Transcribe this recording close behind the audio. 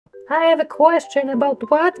I have a question about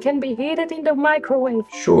what can be heated in the microwave.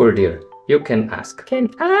 Sure, dear. You can ask. Can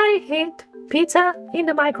I heat pizza in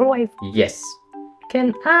the microwave? Yes.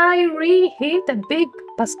 Can I reheat a big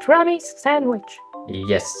pastrami sandwich?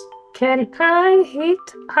 Yes. Can I heat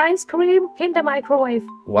ice cream in the microwave?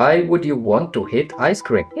 Why would you want to heat ice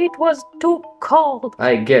cream? It was too cold.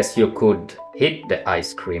 I guess you could heat the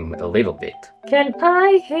ice cream a little bit. Can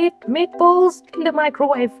I heat meatballs in the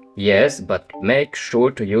microwave? Yes, but make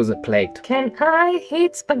sure to use a plate. Can I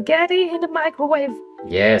heat spaghetti in the microwave?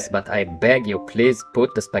 Yes, but I beg you, please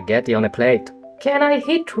put the spaghetti on a plate. Can I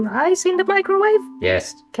heat rice in the microwave?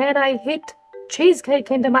 Yes. Can I heat cheesecake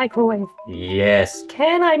in the microwave? Yes.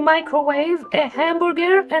 Can I microwave a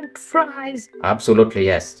hamburger and fries? Absolutely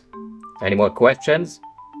yes. Any more questions?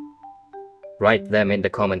 Write them in the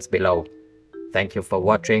comments below. Thank you for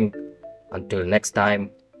watching. Until next time.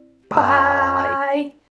 Bye. Bye.